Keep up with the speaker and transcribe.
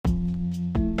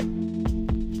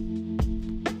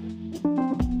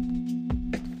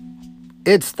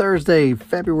It's Thursday,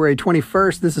 February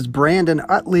 21st. This is Brandon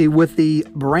Utley with the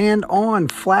Brand On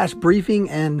Flash Briefing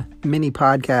and mini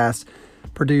podcast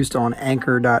produced on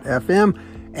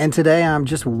Anchor.fm. And today I'm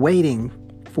just waiting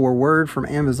for word from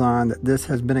Amazon that this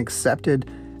has been accepted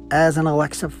as an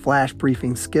Alexa Flash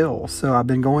Briefing skill. So I've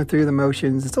been going through the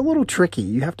motions. It's a little tricky.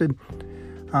 You have to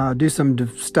do some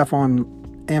stuff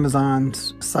on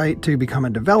Amazon's site to become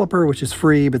a developer, which is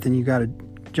free, but then you got to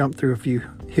jump through a few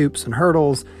hoops and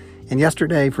hurdles. And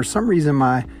yesterday, for some reason,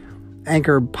 my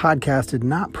Anchor podcast did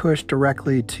not push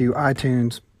directly to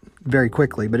iTunes very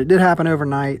quickly, but it did happen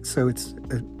overnight, so it's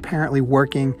apparently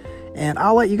working. And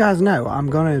I'll let you guys know. I'm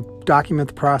going to document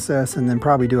the process and then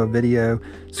probably do a video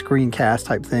screencast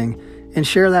type thing and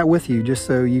share that with you just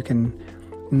so you can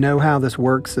know how this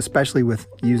works, especially with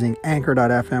using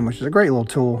Anchor.fm, which is a great little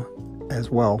tool as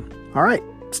well. All right,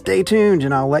 stay tuned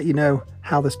and I'll let you know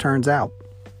how this turns out.